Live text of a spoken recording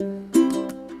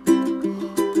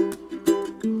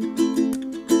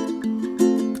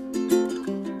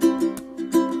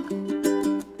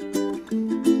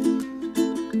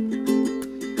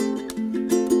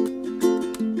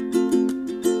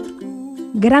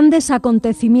Grandes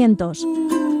acontecimientos.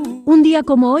 Un día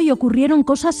como hoy ocurrieron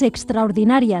cosas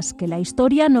extraordinarias que la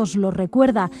historia nos lo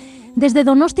recuerda. Desde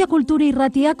Donostia Kultura y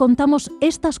Ratia contamos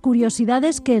estas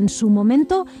curiosidades que en su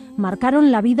momento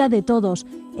marcaron la vida de todos,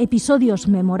 episodios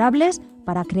memorables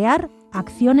para crear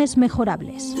acciones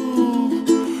mejorables.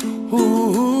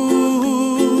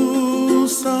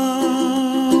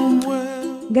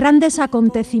 Grandes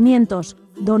acontecimientos,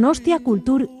 Donostia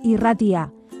Kultura y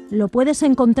Ratia. Lo puedes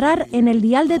encontrar en el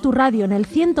dial de tu radio, en el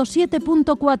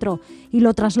 107.4, y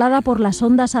lo traslada por las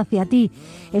ondas hacia ti.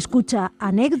 Escucha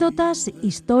anécdotas,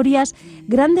 historias,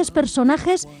 grandes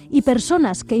personajes y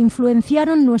personas que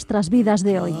influenciaron nuestras vidas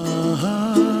de hoy.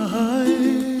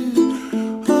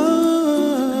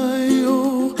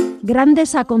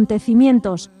 Grandes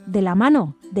acontecimientos, de la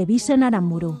mano de Bisen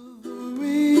Aramburu.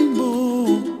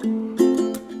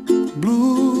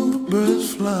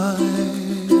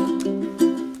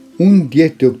 Un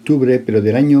 10 de octubre, pero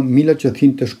del año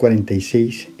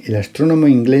 1846, el astrónomo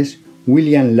inglés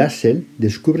William Lassell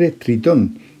descubre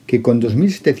Tritón, que con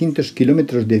 2.700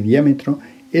 kilómetros de diámetro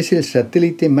es el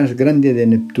satélite más grande de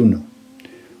Neptuno.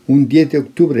 Un 10 de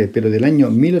octubre, pero del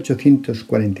año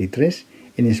 1843,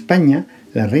 en España,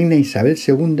 la reina Isabel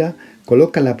II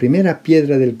coloca la primera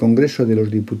piedra del Congreso de los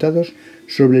Diputados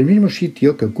sobre el mismo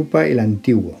sitio que ocupa el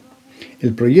antiguo.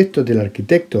 El proyecto del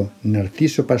arquitecto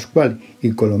Narciso Pascual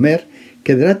y Colomer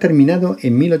quedará terminado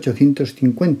en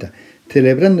 1850,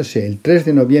 celebrándose el 3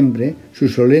 de noviembre su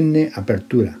solemne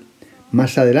apertura.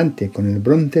 Más adelante, con el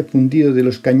bronce fundido de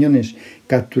los cañones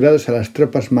capturados a las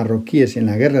tropas marroquíes en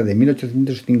la guerra de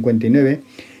 1859,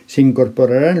 se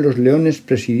incorporarán los leones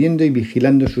presidiendo y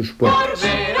vigilando sus puertas.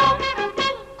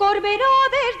 Corberó,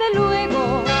 desde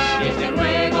luego,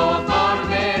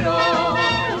 Corberó,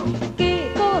 que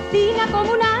cocina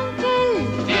como un ángel.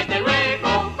 Desde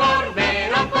luego,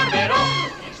 Corberó,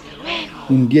 desde luego.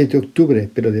 Un 10 de octubre,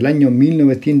 pero del año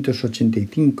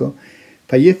 1985,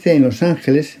 fallece en Los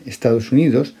Ángeles, Estados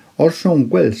Unidos, Orson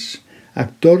Welles,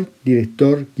 actor,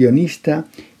 director, guionista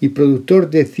y productor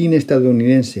de cine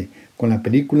estadounidense. Con la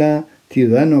película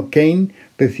Ciudadano Kane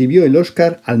recibió el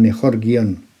Oscar al mejor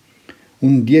guión.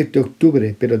 Un 10 de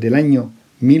octubre, pero del año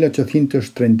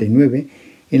 1839,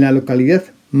 en la localidad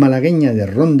malagueña de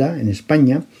Ronda, en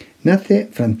España, nace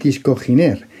Francisco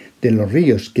Giner de los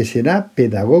Ríos, que será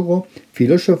pedagogo,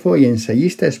 filósofo y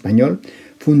ensayista español,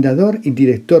 fundador y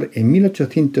director en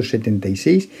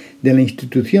 1876 de la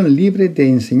Institución Libre de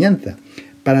Enseñanza,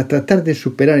 para tratar de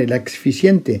superar el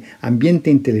asfixiante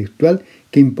ambiente intelectual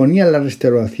que imponía la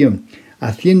Restauración,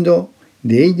 haciendo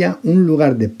de ella un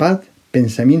lugar de paz,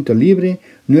 pensamiento libre,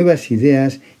 nuevas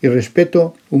ideas y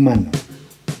respeto humano.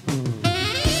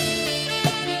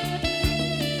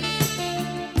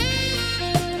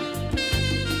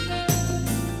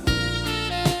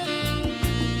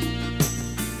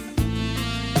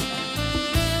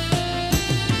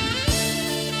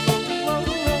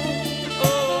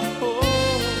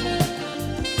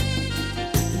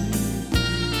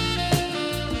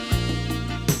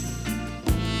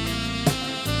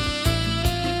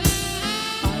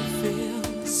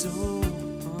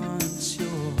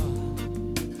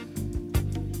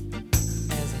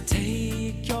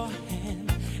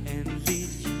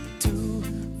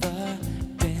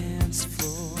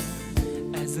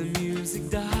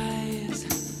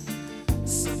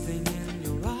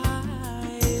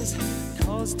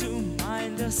 To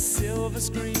mind a silver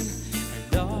screen.